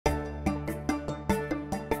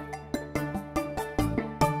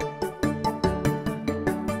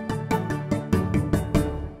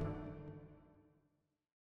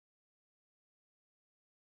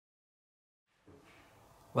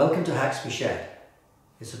Welcome to Haxby Shed.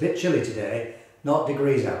 It's a bit chilly today, 0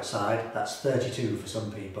 degrees outside, that's 32 for some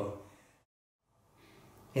people.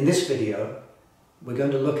 In this video we're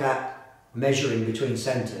going to look at measuring between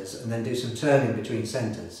centres and then do some turning between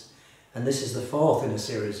centres, and this is the fourth in a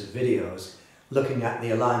series of videos looking at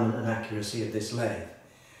the alignment and accuracy of this lathe.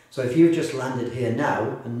 So if you've just landed here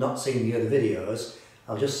now and not seen the other videos,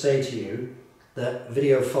 I'll just say to you that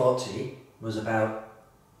video 40 was about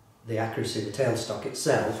the accuracy of the tailstock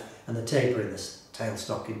itself and the taper in this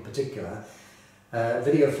tailstock in particular.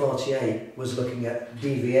 Video 48 was looking at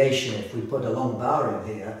deviation. If we put a long bar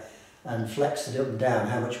in here and flexed it up and down,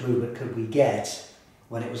 how much movement could we get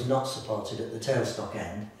when it was not supported at the tailstock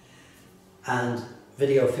end. And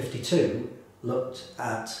video 52 looked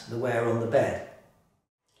at the wear on the bed.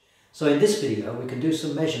 So in this video we can do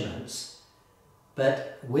some measurements,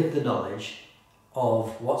 but with the knowledge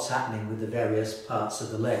of what's happening with the various parts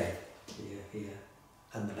of the lathe, here,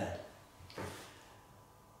 and the bed.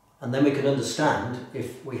 And then we can understand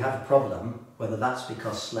if we have a problem, whether that's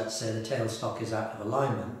because, let's say, the tailstock is out of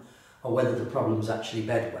alignment, or whether the problem's actually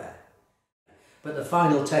bed wear. But the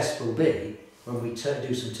final test will be when we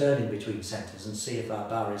do some turning between centres and see if our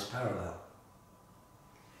bar is parallel.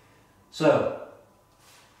 So,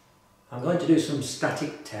 I'm going to do some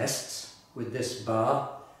static tests with this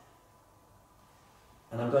bar,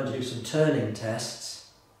 and I'm going to do some turning tests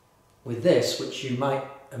with this, which you might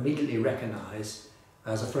immediately recognise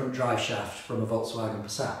as a front drive shaft from a Volkswagen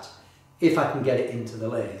Passat, if I can get it into the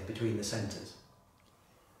lathe between the centres.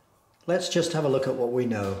 Let's just have a look at what we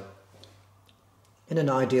know. In an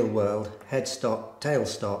ideal world, headstock,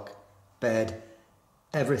 tailstock, bed,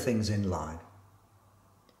 everything's in line.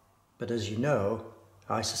 But as you know,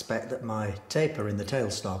 I suspect that my taper in the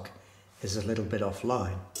tailstock is a little bit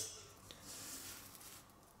offline.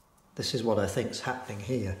 This is what I think's happening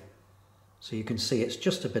here. So you can see it's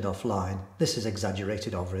just a bit offline. This is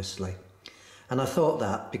exaggerated, obviously. And I thought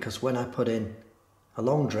that because when I put in a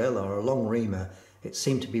long drill or a long reamer, it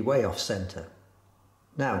seemed to be way off centre.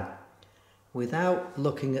 Now, without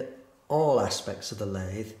looking at all aspects of the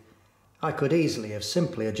lathe, I could easily have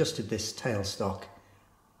simply adjusted this tailstock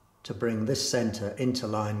to bring this centre into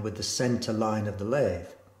line with the centre line of the lathe.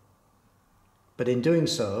 But in doing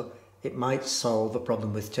so, it might solve a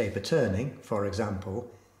problem with taper turning, for example,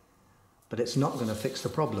 but it's not going to fix the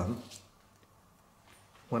problem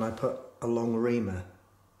when I put a long reamer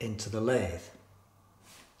into the lathe.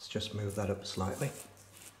 Let's just move that up slightly.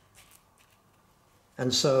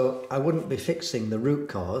 And so I wouldn't be fixing the root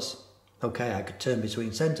cause. Okay, I could turn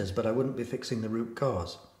between centres, but I wouldn't be fixing the root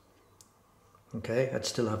cause. Okay, I'd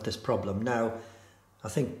still have this problem. Now, I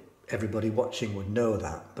think everybody watching would know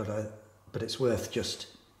that, but it's worth just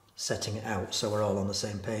setting it out so we're all on the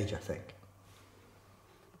same page, I think.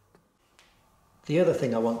 The other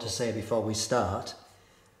thing I want to say before we start,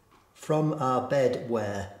 from our bed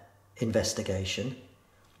wear investigation,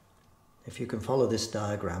 if you can follow this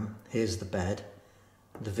diagram, here's the bed,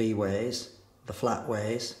 the V-ways, the flat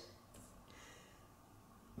ways.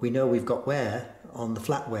 We know we've got wear on the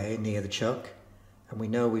flat way near the chuck, and we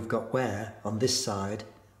know we've got wear on this side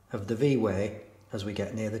of the V-way as we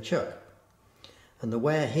get near the chuck. And the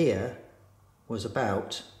wear here was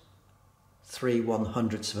about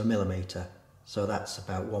 3/100ths of a millimetre, so that's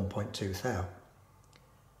about 1.2 thou.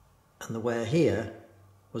 And the wear here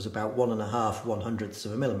was about 1.5/100ths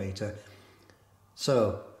of a millimetre,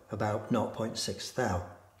 so about 0.6 thou.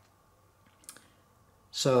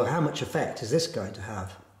 So how much effect is this going to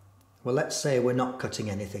have? Well, let's say we're not cutting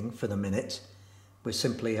anything for the minute, we're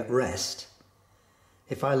simply at rest.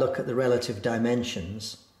 If I look at the relative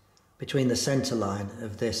dimensions between the centre line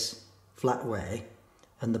of this flat way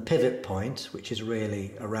and the pivot point, which is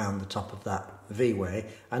really around the top of that V-way.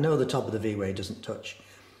 I know the top of the V-way doesn't touch,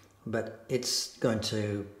 but it's going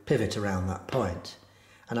to pivot around that point.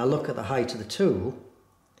 And I look at the height of the tool,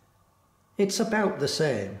 it's about the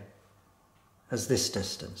same as this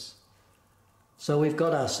distance. So we've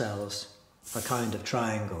got ourselves a kind of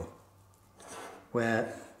triangle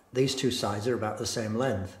where these two sides are about the same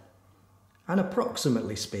length. And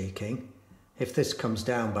approximately speaking, if this comes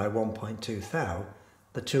down by 1.2 thou,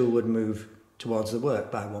 the tool would move towards the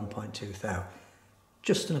work by 1.2 thou.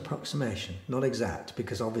 Just an approximation, not exact,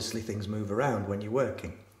 because obviously things move around when you're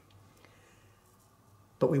working.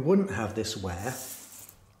 But we wouldn't have this wear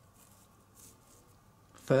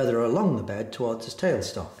further along the bed towards its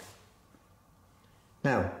tailstock.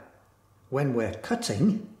 Now, when we're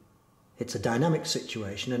cutting, it's a dynamic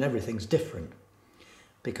situation and everything's different,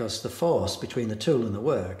 because the force between the tool and the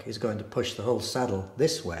work is going to push the whole saddle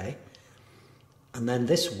this way, and then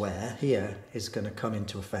this wear here is going to come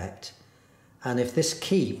into effect, And if this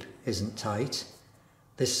keep isn't tight,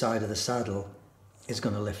 this side of the saddle is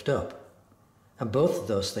going to lift up. And both of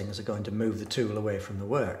those things are going to move the tool away from the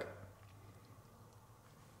work.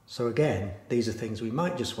 So again, these are things we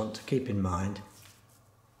might just want to keep in mind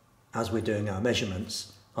as we're doing our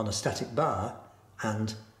measurements on a static bar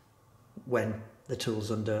and when the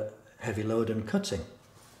tool's under heavy load and cutting.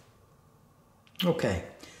 Okay,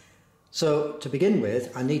 so to begin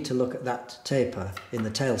with, I need to look at that taper in the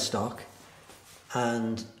tailstock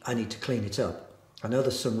and I need to clean it up. I know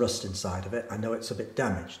there's some rust inside of it, I know it's a bit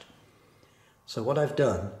damaged. So what I've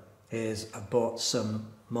done is I bought some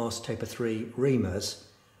Morse Taper 3 reamers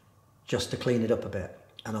just to clean it up a bit.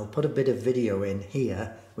 And I'll put a bit of video in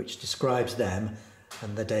here which describes them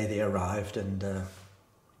and the day they arrived and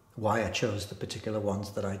why I chose the particular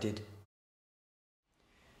ones that I did.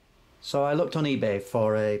 So I looked on eBay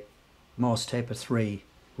for a Morse Taper 3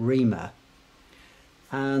 reamer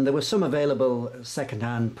and there were some available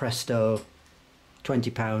second-hand Presto,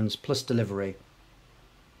 £20 plus delivery.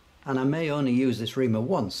 And I may only use this reamer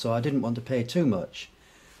once, so I didn't want to pay too much.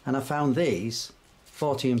 And I found these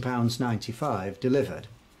 £14.95 delivered,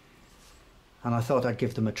 and I thought I'd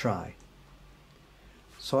give them a try.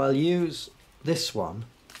 So I'll use this one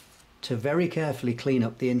to very carefully clean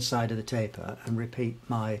up the inside of the taper and repeat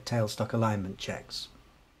my tailstock alignment checks.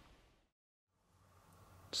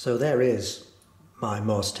 So there is my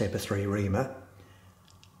Morse Taper 3 reamer,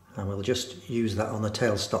 and we'll just use that on the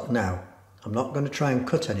tailstock now. I'm not going to try and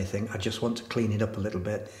cut anything, I just want to clean it up a little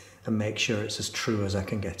bit and make sure it's as true as I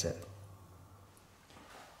can get it.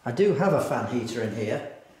 I do have a fan heater in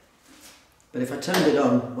here, but if I turned it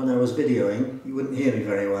on when I was videoing, you wouldn't hear me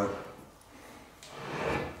very well.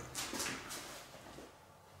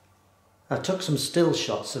 I took some still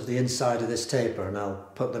shots of the inside of this taper and I'll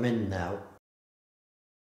put them in now.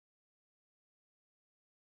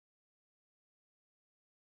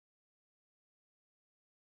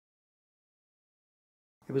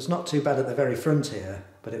 It was not too bad at the very front here,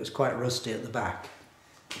 but it was quite rusty at the back.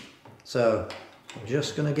 So I'm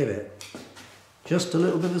just going to give it just a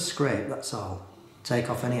little bit of a scrape, that's all. Take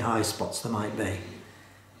off any high spots there might be.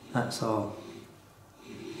 That's all.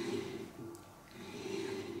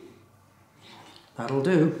 That'll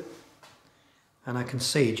do. And I can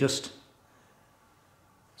see just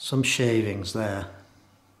some shavings there.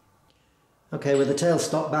 Okay, with the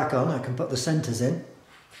tailstock back on, I can put the centres in.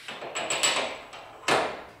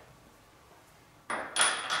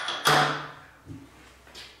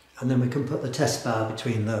 And then we can put the test bar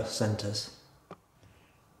between the centres.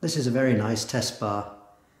 This is a very nice test bar.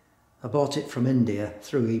 I bought it from India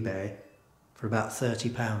through eBay for about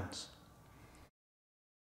 £30.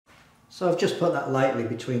 So I've just put that lightly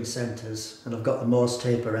between centres and I've got the Morse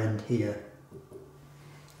taper end here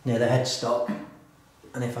near the headstock.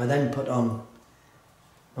 And if I then put on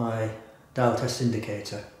my dial test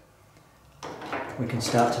indicator, we can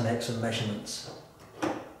start to make some measurements.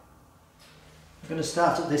 I'm going to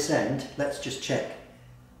start at this end. Let's just check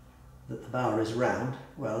that the bar is round.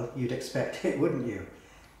 Well, you'd expect it, wouldn't you?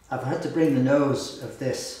 I've had to bring the nose of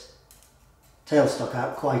this tailstock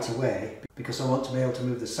out quite a way because I want to be able to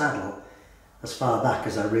move the saddle as far back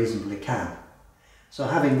as I reasonably can. So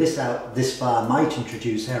having this out this far might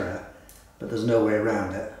introduce error, but there's no way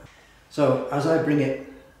around it. So as I bring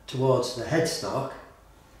it towards the headstock,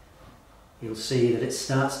 you'll see that it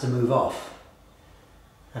starts to move off,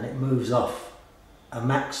 and it moves off a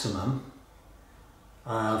maximum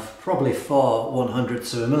of probably 4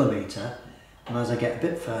 1/100ths of a millimetre, and as I get a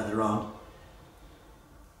bit further on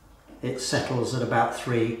it settles at about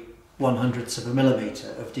 3 1/100ths of a millimetre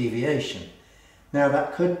of deviation. Now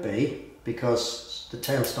that could be because the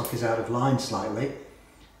tailstock is out of line slightly,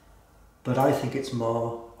 but I think it's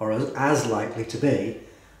more, or as likely to be,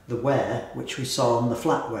 the wear which we saw on the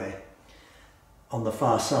flat way on the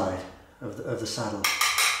far side of the saddle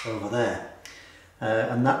over there.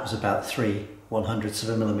 And that was about 3 1/100ths of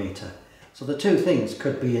a millimetre. So the two things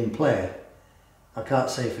could be in play. I can't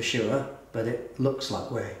say for sure, but it looks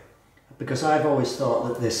that way, because I've always thought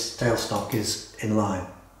that this tailstock is in line.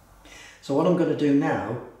 So what I'm going to do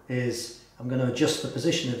now is I'm going to adjust the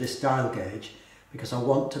position of this dial gauge, because I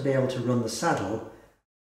want to be able to run the saddle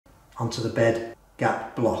onto the bed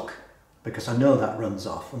gap block, because I know that runs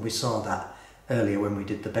off, and we saw that earlier when we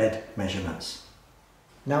did the bed measurements.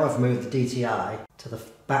 Now I've moved the DTI to the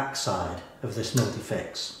back side of this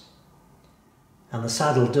multi-fix, and the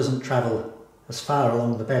saddle doesn't travel as far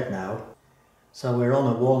along the bed now, so we're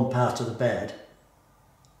on a worn part of the bed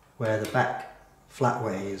where the back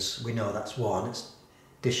flatway is. We know that's worn. It's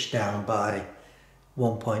dished down by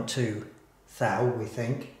 1.2 thou, we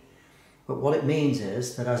think. But what it means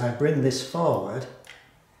is that as I bring this forward,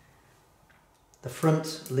 the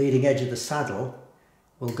front leading edge of the saddle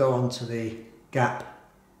will go onto the gap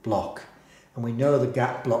block, and we know the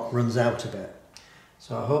gap block runs out a bit.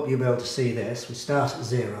 So I hope you'll be able to see this. We start at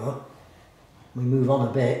 0, we move on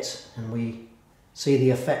a bit, and we see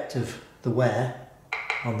the effect of the wear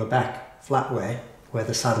on the back flatway where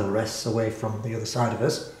the saddle rests away from the other side of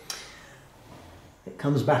us. It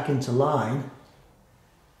comes back into line,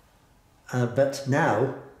 but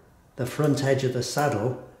now the front edge of the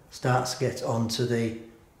saddle starts to get onto the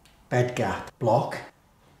bed gap block,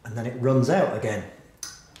 and then it runs out again.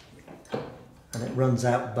 And it runs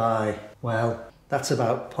out by, well, that's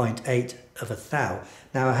about 0.8 of a thou.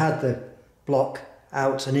 Now I had the block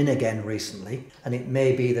out and in again recently, and it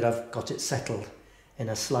may be that I've got it settled in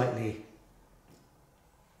a slightly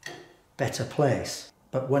better place.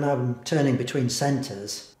 But when I'm turning between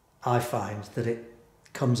centres, I find that it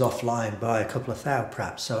comes offline by a couple of thou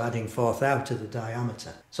perhaps, so adding 4 thou to the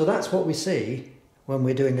diameter. So that's what we see when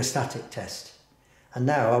we're doing a static test. And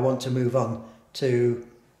now I want to move on to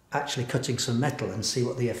actually cutting some metal and see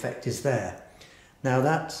what the effect is there. Now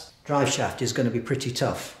that drive shaft is going to be pretty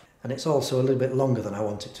tough, and it's also a little bit longer than I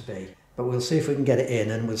want it to be. But we'll see if we can get it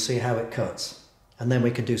in, and we'll see how it cuts. And then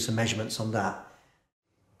we can do some measurements on that.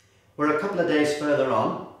 We're a couple of days further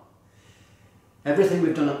on. Everything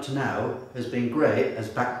we've done up to now has been great as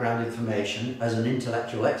background information, as an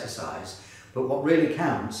intellectual exercise, but what really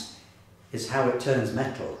counts is how it turns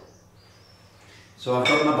metal. So I've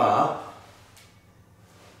got my bar,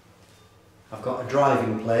 I've got a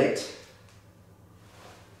driving plate,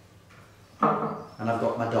 and I've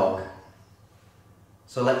got my dog.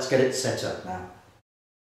 So let's get it set up now.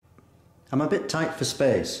 I'm a bit tight for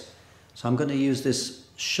space, so I'm going to use this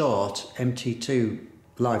short MT2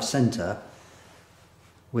 live centre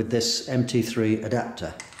with this MT3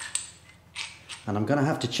 adapter, and I'm going to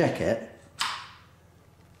have to check it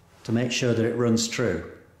to make sure that it runs true.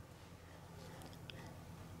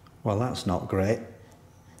 Well, that's not great.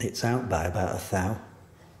 It's out by about a thou.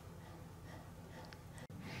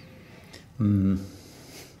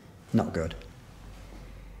 Not good.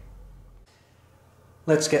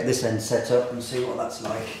 Let's get this end set up and see what that's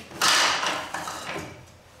like.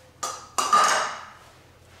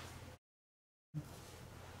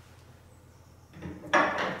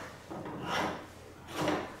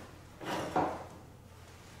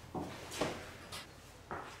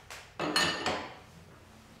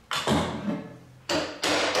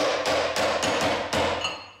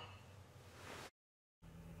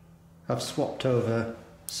 I've swapped over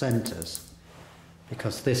centres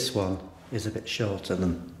because this one is a bit shorter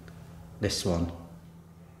than this one,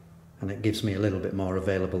 and it gives me a little bit more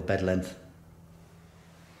available bed length.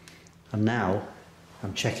 And now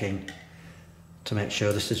I'm checking to make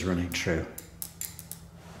sure this is running true.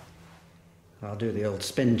 I'll do the old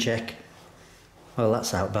spin check. Well,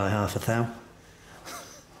 that's out by half a thou.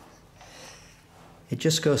 It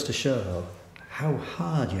just goes to show how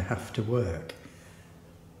hard you have to work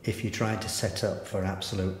if you try to set up for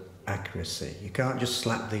absolute accuracy. You can't just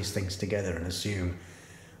slap these things together and assume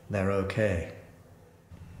they're okay.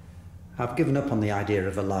 I've given up on the idea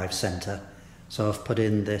of a live centre, so I've put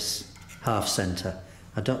in this half centre.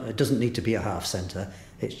 It doesn't need to be a half centre,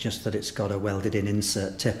 it's just that it's got a welded in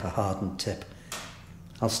insert tip, a hardened tip.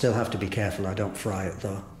 I'll still have to be careful I don't fry it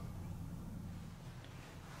though.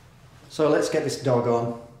 So let's get this dog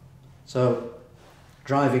on. So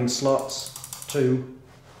driving slots, 2,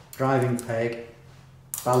 driving peg,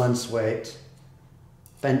 balance weight,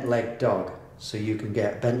 bent leg dog. So you can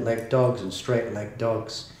get bent leg dogs and straight leg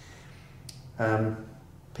dogs.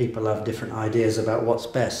 People have different ideas about what's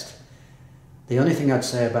best. The only thing I'd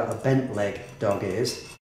say about a bent leg dog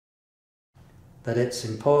is that it's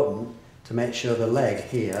important to make sure the leg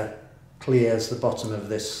here clears the bottom of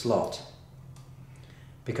this slot.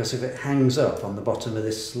 Because if it hangs up on the bottom of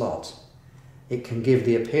this slot, it can give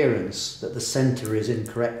the appearance that the centre is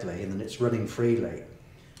incorrectly and that it's running freely,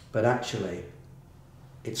 but actually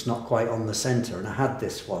it's not quite on the centre. And I had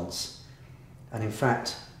this once, and in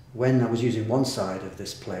fact when I was using one side of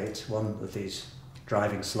this plate, one of these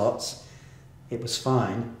driving slots, it was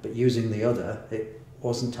fine, but using the other it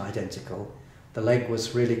wasn't identical. The leg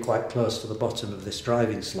was really quite close to the bottom of this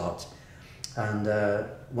driving slot, and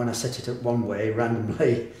when I set it up one way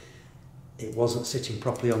randomly, it wasn't sitting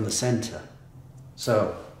properly on the centre.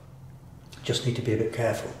 So, just need to be a bit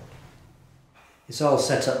careful. It's all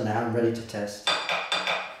set up now and ready to test.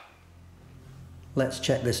 Let's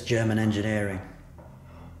check this German engineering.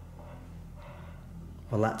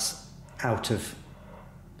 Well, that's out of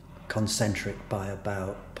concentric by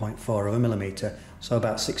about 0.4 of a millimetre, so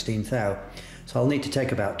about 16 thou. So I'll need to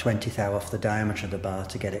take about 20 thou off the diameter of the bar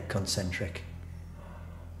to get it concentric.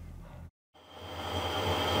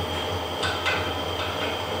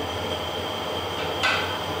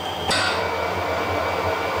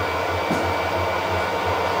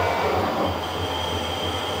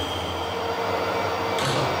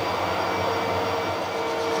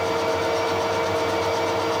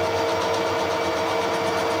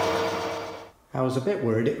 I was a bit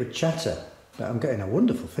worried it would chatter, but I'm getting a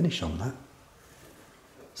wonderful finish on that.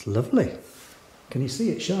 It's lovely. Can you see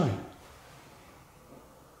it shine?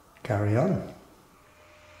 Carry on.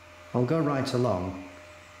 I'll go right along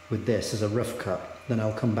with this as a rough cut, then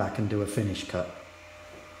I'll come back and do a finish cut.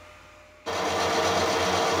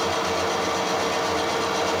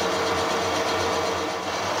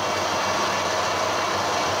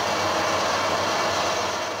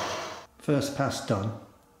 First pass done.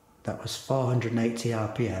 That was 480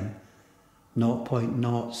 RPM,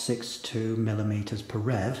 0.062 millimeters per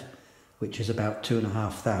rev, which is about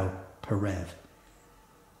 2.5 thou per rev.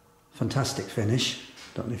 Fantastic finish.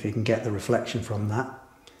 Don't know if you can get the reflection from that.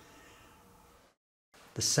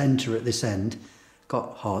 The centre at this end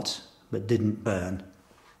got hot but didn't burn.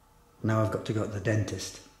 Now I've got to go to the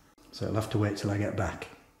dentist, so I'll have to wait till I get back.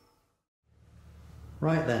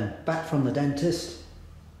 Right then, back from the dentist.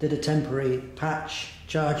 Did a temporary patch,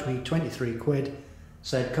 charged me 23 quid,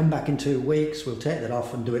 said come back in 2 weeks, we'll take that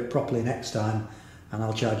off and do it properly next time and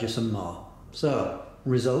I'll charge you some more. So,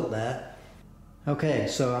 result there. Okay,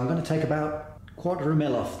 so I'm going to take about 1/4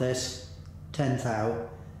 mil off this, 10 thou,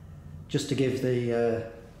 just to give the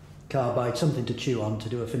carbide something to chew on to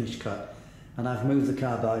do a finish cut. And I've moved the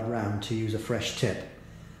carbide round to use a fresh tip.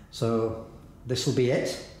 So this will be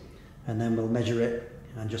it, and then we'll measure it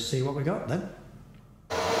and just see what we got then.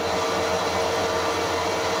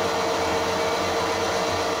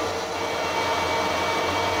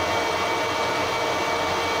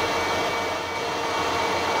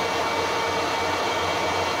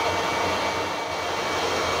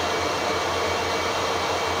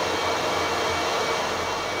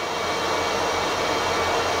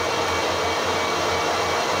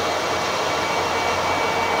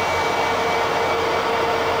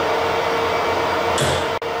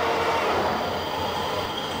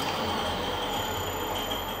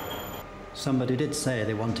 Somebody did say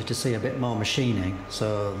they wanted to see a bit more machining,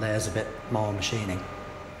 so there's a bit more machining.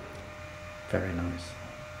 Very nice.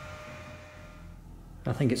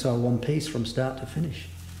 I think it's all one piece from start to finish.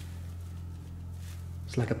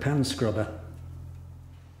 It's like a pan scrubber.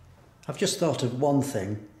 I've just thought of one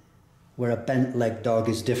thing where a bent leg dog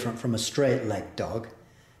is different from a straight leg dog.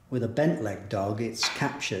 With a bent leg dog, it's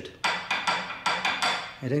captured.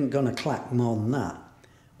 It ain't gonna clack more than that.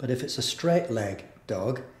 But if it's a straight leg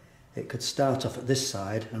dog, it could start off at this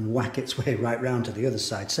side and whack its way right round to the other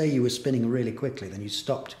side. Say you were spinning really quickly, then you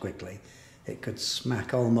stopped quickly. It could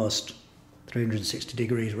smack almost 360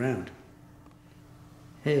 degrees round.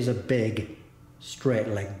 Here's a big straight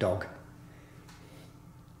leg dog.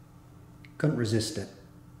 Couldn't resist it.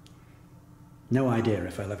 No idea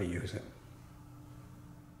if I'll ever use it.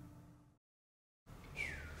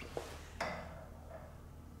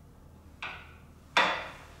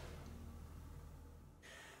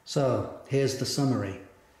 So here's the summary.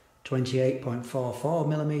 28.44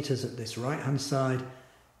 millimeters at this right hand side,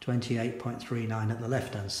 28.39 at the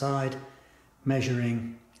left hand side,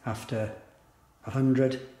 measuring after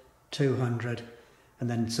 100, 200, and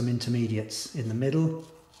then some intermediates in the middle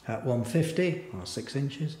at 150 or 6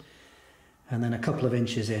 inches, and then a couple of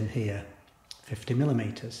inches in here, 50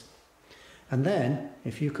 millimeters. And then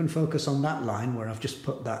if you can focus on that line where I've just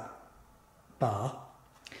put that bar,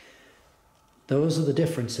 those are the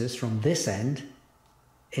differences from this end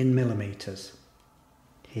in millimeters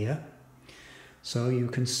here. So you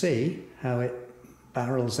can see how it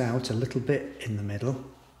barrels out a little bit in the middle,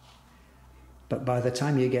 but by the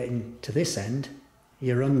time you get into this end,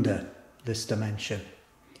 you're under this dimension.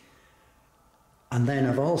 And then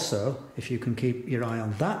I've also, if you can keep your eye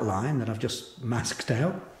on that line that I've just masked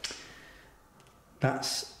out,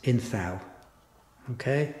 that's in thou,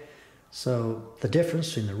 okay? So the difference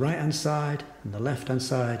between the right hand side and the left hand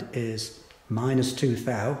side is -2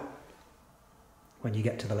 thou when you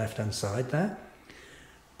get to the left hand side there.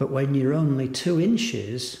 But when you're only 2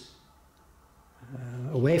 inches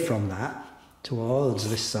away from that towards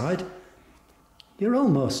this side, you're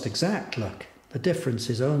almost exact, look. The difference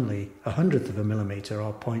is only 1/100th of a millimetre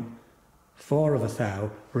or 0.4 of a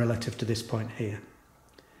thou relative to this point here.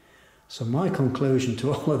 So my conclusion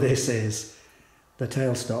to all of this is the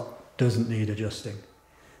tailstock doesn't need adjusting.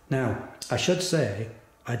 Now, I should say,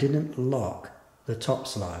 I didn't lock the top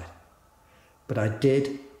slide, but I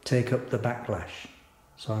did take up the backlash.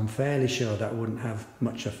 So I'm fairly sure that wouldn't have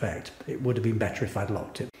much effect. It would have been better if I'd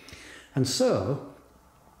locked it. And so,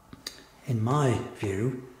 in my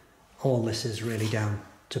view, all this is really down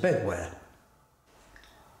to bed wear.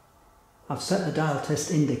 I've set the dial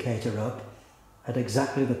test indicator up at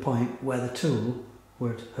exactly the point where the tool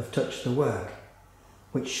would have touched the work,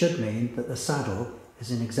 which should mean that the saddle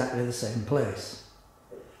is in exactly the same place.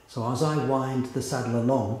 So as I wind the saddle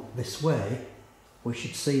along this way, we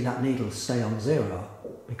should see that needle stay on 0,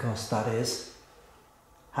 because that is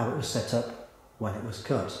how it was set up when it was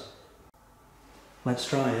cut. Let's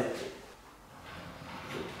try it.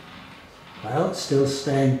 Well, it's still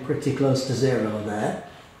staying pretty close to 0 there,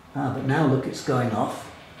 but now look, it's going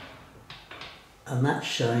off, and that's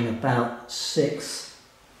showing about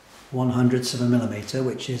 6/100ths of a millimetre,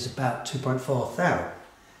 which is about 2.4 thou.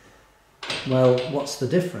 Well, what's the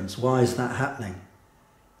difference? Why is that happening?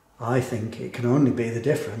 I think it can only be the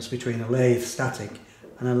difference between a lathe static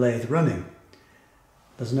and a lathe running.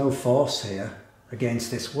 There's no force here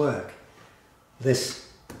against this work. This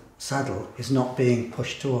saddle is not being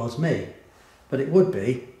pushed towards me, but it would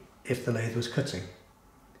be if the lathe was cutting.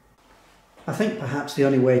 I think perhaps the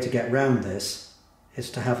only way to get round this is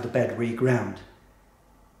to have the bed reground,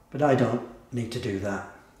 but I don't need to do that.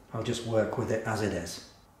 I'll just work with it as it is.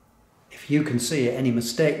 If you can see any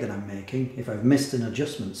mistake that I'm making, if I've missed an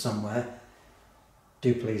adjustment somewhere,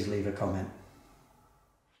 do please leave a comment.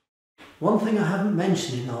 One thing I haven't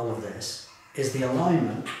mentioned in all of this is the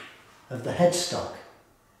alignment of the headstock,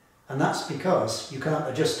 and that's because you can't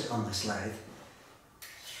adjust it on this lathe.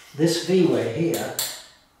 This V-way here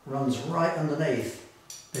runs right underneath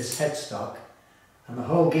this headstock, and the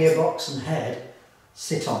whole gearbox and head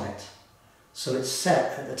sit on it, so it's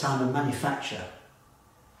set at the time of manufacture.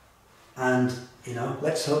 And, you know,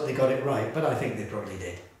 let's hope they got it right, but I think they probably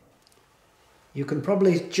did. You can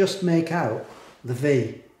probably just make out the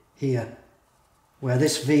V here, where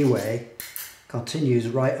this V-way continues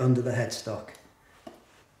right under the headstock.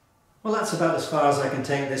 Well, that's about as far as I can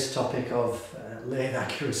take this topic of lathe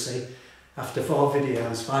accuracy. After 4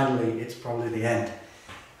 videos, finally, it's probably the end.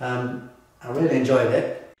 I really enjoyed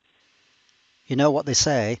it. You know what they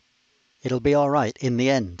say, it'll be alright in the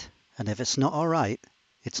end, and if it's not alright,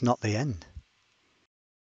 it's not the end.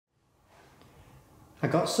 I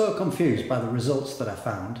got so confused by the results that I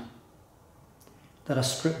found that I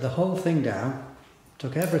stripped the whole thing down,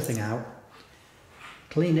 took everything out,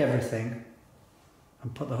 cleaned everything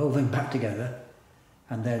and put the whole thing back together,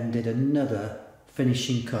 and then did another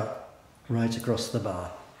finishing cut right across the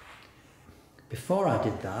bar. Before I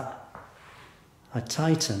did that, I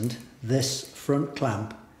tightened this front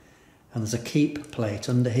clamp, and there's a keep plate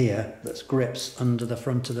under here that grips under the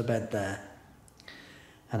front of the bed there,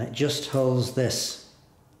 and it just holds this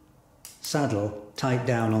saddle tight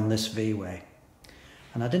down on this V-way,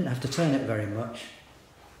 and I didn't have to turn it very much,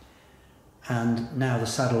 and now the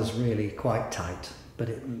saddle's really quite tight, but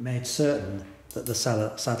it made certain that the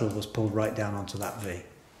saddle was pulled right down onto that V.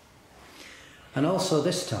 And also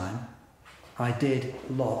this time I did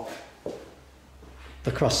lock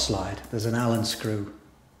the cross slide. There's an Allen screw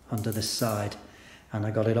under this side, and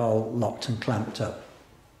I got it all locked and clamped up.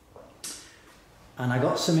 And I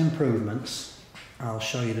got some improvements. I'll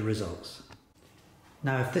show you the results.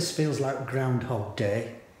 Now, if this feels like Groundhog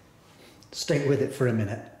Day, stay with it for a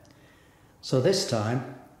minute. So this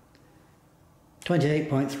time,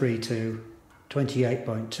 28.32,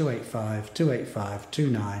 28.285, 285,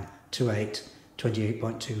 29, 28,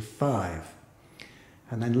 28.25.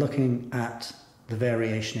 And then looking at the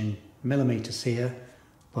variation in millimetres here,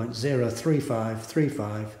 0.035,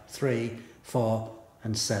 35, 3, 4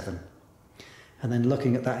 and 7. And then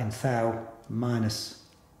looking at that in thou, minus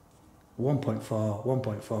 1.4, 1.4,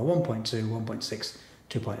 1.2, 1.6,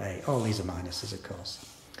 2.8. All these are minuses, of course.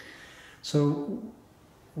 So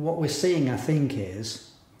what we're seeing, I think,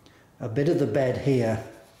 is a bit of the bed here,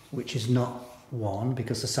 which is not worn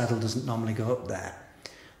because the saddle doesn't normally go up there.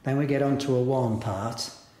 Then we get onto a worn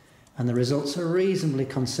part, and the results are reasonably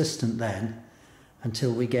consistent then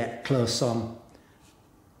until we get close on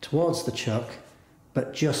towards the chuck,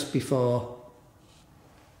 but just before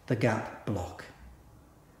the gap block.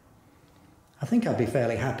 I think I'll be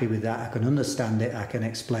fairly happy with that. I can understand it, I can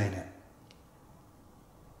explain it.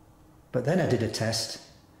 But then I did a test,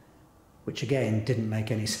 which again didn't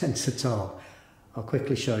make any sense at all. I'll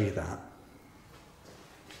quickly show you that.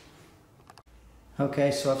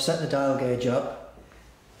 Okay, so I've set the dial gauge up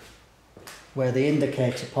where the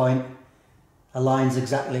indicator point aligns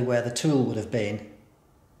exactly where the tool would have been.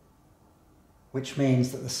 which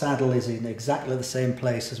means that the saddle is in exactly the same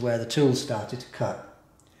place as where the tool started to cut.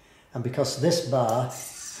 And because this bar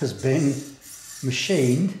has been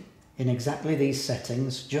machined in exactly these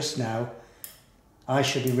settings just now, I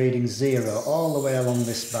should be reading 0 all the way along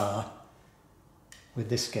this bar with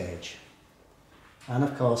this gauge. And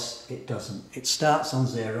of course it doesn't. It starts on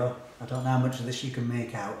 0. I don't know how much of this you can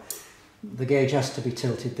make out. The gauge has to be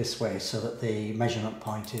tilted this way so that the measurement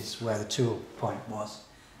point is where the tool point was.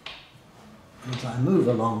 And as I move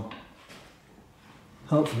along,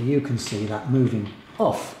 hopefully you can see that moving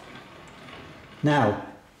off. Now,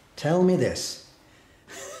 tell me this.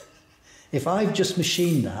 If I've just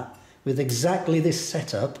machined that with exactly this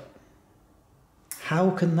setup,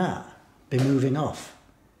 how can that be moving off?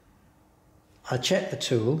 I checked the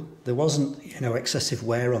tool. There wasn't, excessive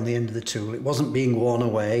wear on the end of the tool. It wasn't being worn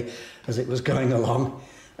away as it was going along.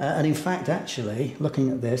 And in fact, actually, looking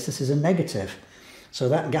at this, this is a negative. So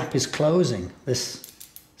that gap is closing. This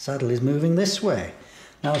saddle is moving this way.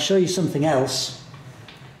 Now I'll show you something else.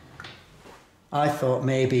 I thought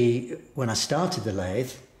maybe when I started the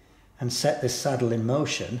lathe and set this saddle in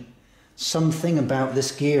motion, something about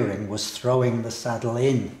this gearing was throwing the saddle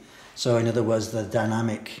in. So in other words, the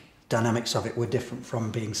dynamics of it were different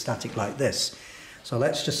from being static like this. So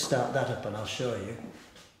let's just start that up and I'll show you.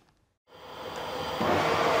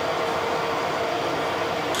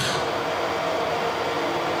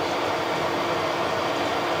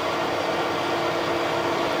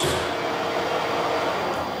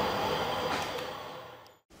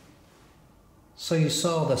 So you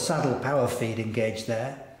saw the saddle power feeding gauge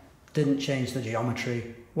there. Didn't change the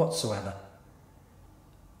geometry whatsoever.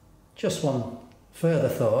 Just one further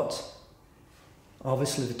thought.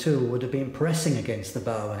 Obviously the tool would have been pressing against the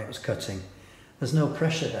bar when it was cutting. There's no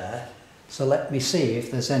pressure there, so let me see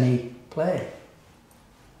if there's any play.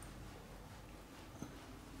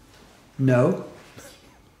 No.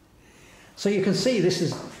 So you can see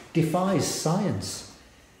this defies science.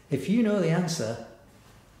 If you know the answer,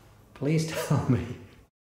 please tell me.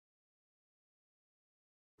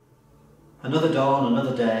 Another dawn,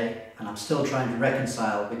 another day, and I'm still trying to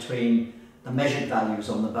reconcile between the measured values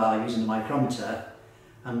on the bar using the micrometer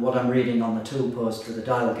and what I'm reading on the tool post with the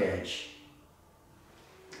dial gauge.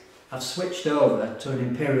 I've switched over to an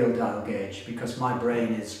imperial dial gauge because my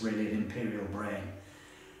brain is really an imperial brain.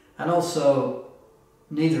 And also,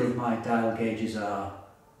 neither of my dial gauges are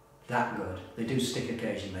that good. They do stick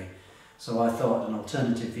occasionally. So I thought an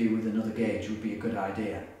alternative view with another gauge would be a good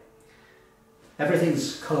idea.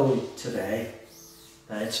 Everything's cold today.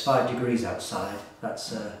 It's 5 degrees outside.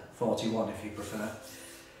 That's 41 if you prefer.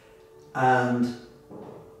 And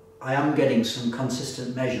I am getting some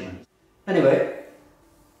consistent measurement. Anyway,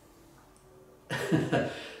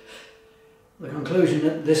 the conclusion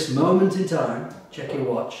at this moment in time, check your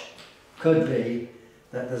watch, could be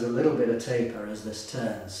that there's a little bit of taper as this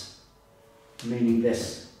turns, meaning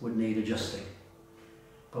this would need adjusting.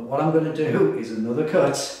 But what I'm going to do is another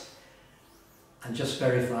cut and just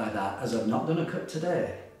verify that, as I've not done a cut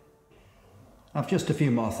today. I've just a few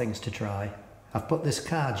more things to try. I've put this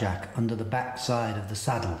car jack under the back side of the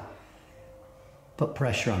saddle. Put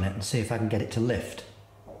pressure on it and see if I can get it to lift.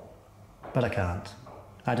 But I can't.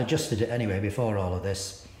 I'd adjusted it anyway before all of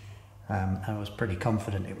this. I was pretty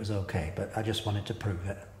confident it was okay, but I just wanted to prove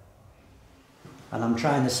it. And I'm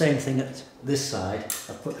trying the same thing at this side.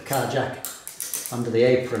 I've put the car jack under the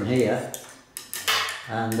apron here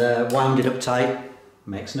and wound it up tight.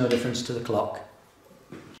 Makes no difference to the clock.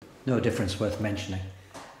 No difference worth mentioning.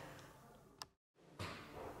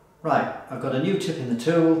 Right, I've got a new tip in the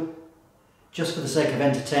tool. Just for the sake of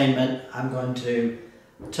entertainment, I'm going to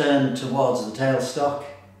turn towards the tailstock.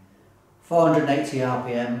 480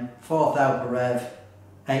 RPM, 4th hour per rev,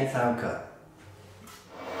 8th hour cut.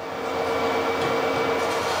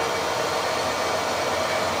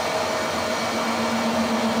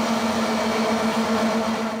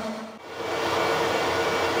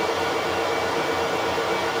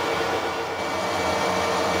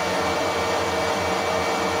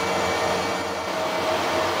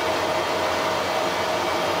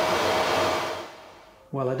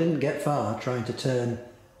 Well, I didn't get far trying to turn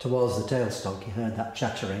towards the tailstock. You heard that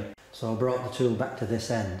chattering. So I brought the tool back to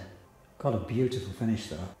this end. Got a beautiful finish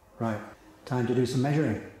though. Right, time to do some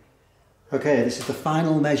measuring. Okay, this is the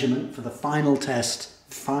final measurement for the final test,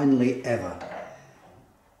 finally ever.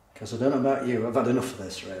 Because I don't know about you, I've had enough of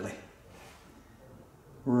this really.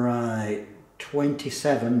 Right,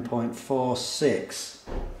 27.46.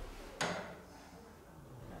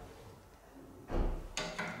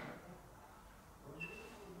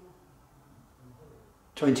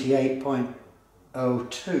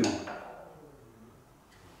 $28.02,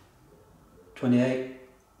 28,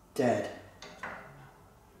 dead.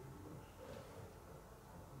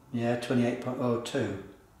 Yeah, 28.02.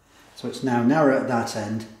 So it's now narrow at that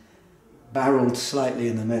end, barreled slightly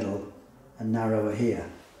in the middle, and narrower here.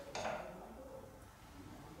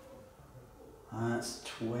 That's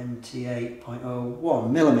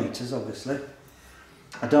 28.01 millimetres, obviously.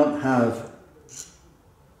 I don't have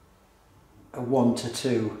a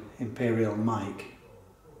 1:2 imperial mic.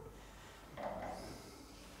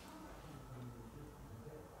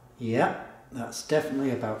 Yeah, that's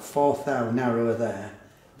definitely about 4 thou narrower there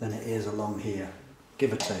than it is along here,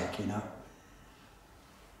 give or take, you know.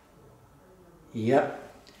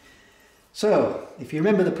 Yep. So, if you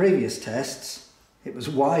remember the previous tests, it was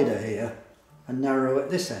wider here and narrow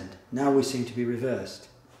at this end. Now we seem to be reversed.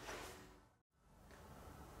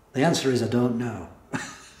 The answer is I don't know.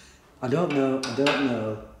 I don't know,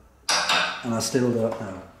 and I still don't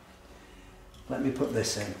know. Let me put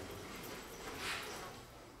this in.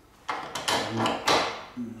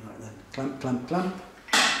 Right then, clamp, clamp, clamp.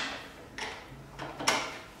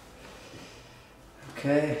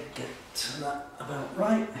 Okay, get that about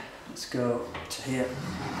right. Let's go to here.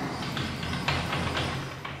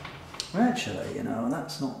 Actually, you know,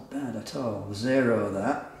 that's not bad at all. Zero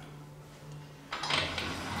that.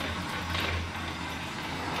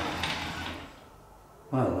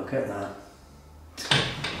 Well, look at that.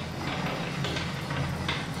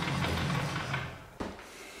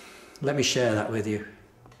 Let me share that with you.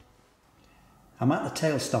 I'm at the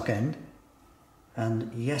tailstock end,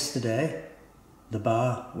 and yesterday the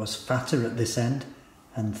bar was fatter at this end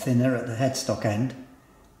and thinner at the headstock end,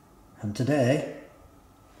 and today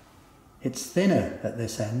it's thinner at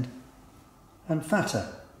this end and fatter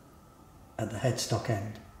at the headstock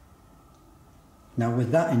end. Now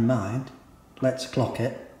with that in mind, let's clock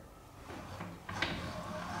it.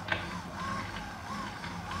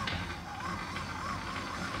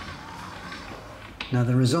 Now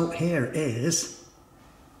the result here is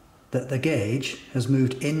that the gauge has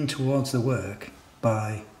moved in towards the work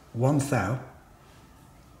by 1 thou,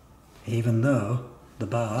 even though the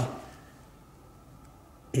bar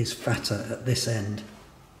is fatter at this end,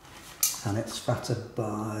 and it's fatter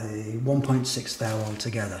by 1.6 thou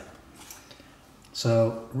altogether.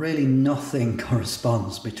 So really nothing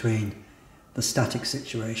corresponds between the static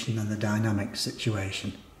situation and the dynamic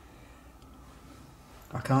situation.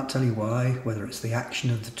 I can't tell you why, whether it's the action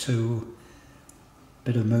of the tool,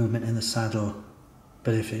 bit of movement in the saddle,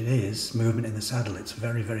 but if it is movement in the saddle, it's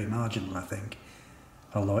very, very marginal, I think.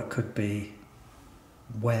 Although it could be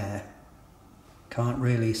wear. Can't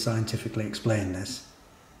really scientifically explain this.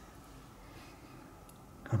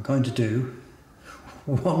 I'm going to do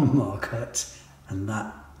one more cut, and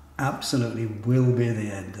that absolutely will be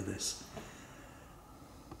the end of this.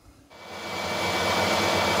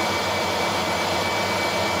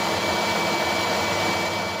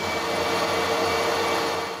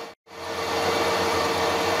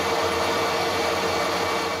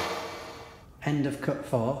 End of cut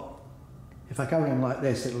 4. If I carry on like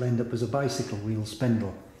this, it'll end up as a bicycle wheel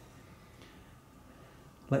spindle.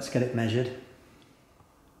 Let's get it measured.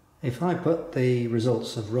 If I put the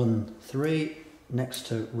results of run 3 next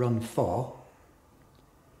to run 4,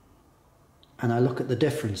 and I look at the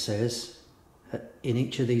differences in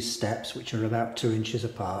each of these steps, which are about 2 inches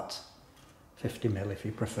apart, 50 mil if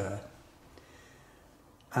you prefer,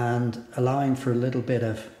 and allowing for a little bit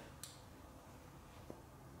of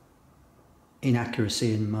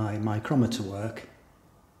inaccuracy in my micrometer work,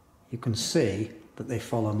 you can see that they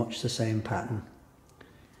follow much the same pattern.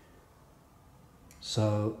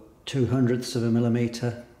 So 2/100ths of a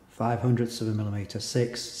millimetre, 5/100ths of a millimetre,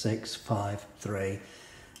 6, 6, 5, 3,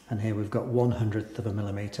 and here we've got 1/100th of a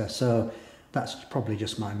millimetre. So that's probably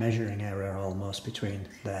just my measuring error almost between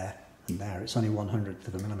there and there. It's only 1/100th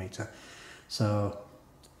of a millimetre. So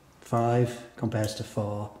 5 compares to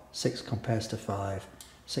 4, 6 compares to 5,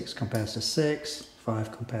 6 compares to 6,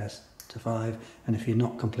 5 compares to 5, and if you're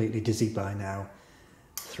not completely dizzy by now,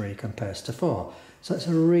 3 compares to 4. So it's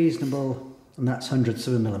a reasonable, and that's 100ths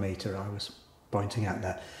of a millimetre I was pointing out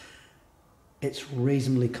there. It's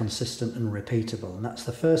reasonably consistent and repeatable, and that's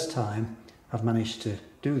the first time I've managed to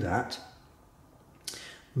do that.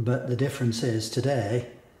 But the difference is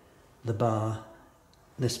today the bar,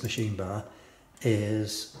 this machine bar,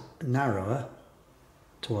 is narrower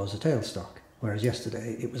towards the tailstock, whereas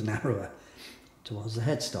yesterday it was narrower towards the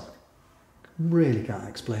headstock. Really can't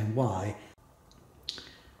explain why.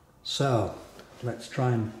 So let's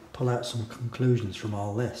try and pull out some conclusions from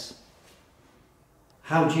all this.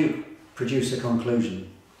 How do you produce a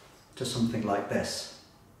conclusion to something like this?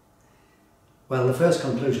 Well, the first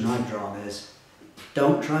conclusion I've drawn is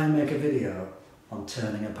don't try and make a video on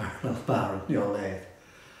turning a parallel bar on your lathe.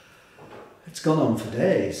 It's gone on for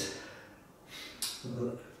days.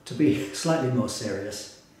 To be slightly more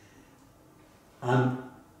serious,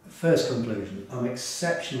 first conclusion, I'm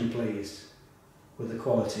exceptionally pleased with the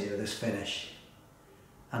quality of this finish,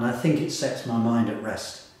 and I think it sets my mind at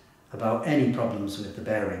rest about any problems with the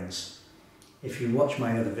bearings. If you watch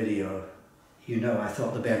my other video, you know I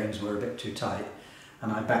thought the bearings were a bit too tight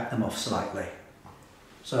and I backed them off slightly.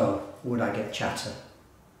 So, would I get chatter?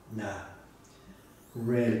 No.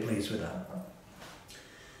 Really pleased with that.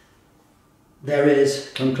 There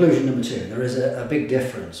is, conclusion number 2, there is a big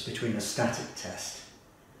difference between a static test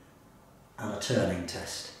and a turning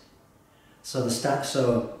test. So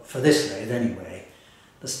for this lathe anyway,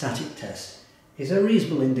 the static test is a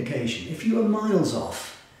reasonable indication. If you were miles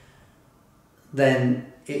off,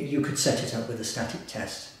 then you could set it up with a static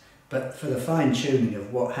test. But for the fine tuning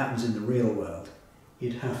of what happens in the real world,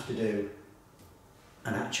 you'd have to do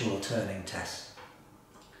an actual turning test.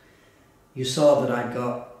 You saw that I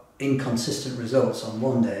got inconsistent results on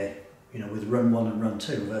one day, you know, with run 1 and run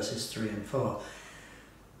 2 versus 3 and 4.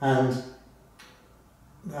 And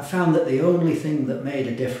I found that the only thing that made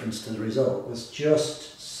a difference to the result was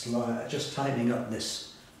just tightening up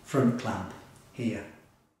this front clamp here.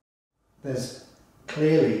 There's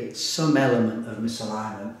clearly some element of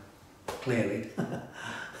misalignment,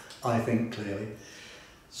 I think clearly,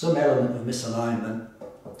 some element of misalignment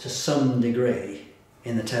to some degree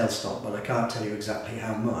in the tailstock, but I can't tell you exactly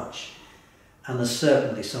how much. And there's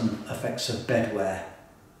certainly some effects of bed wear,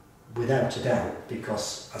 without a doubt,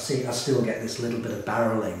 because I still get this little bit of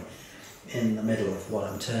barrelling in the middle of what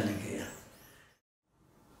I'm turning here.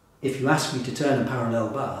 If you ask me to turn a parallel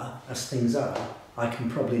bar, as things are, I can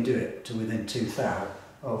probably do it to within 2 thou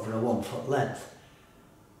over a 1 foot length,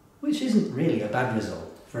 which isn't really a bad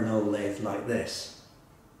result for an old lathe like this.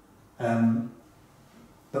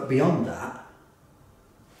 But beyond that,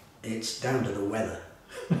 it's down to the weather.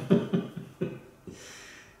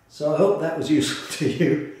 So I hope that was useful to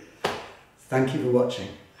you. Thank you for watching.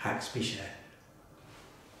 Hacks be shared.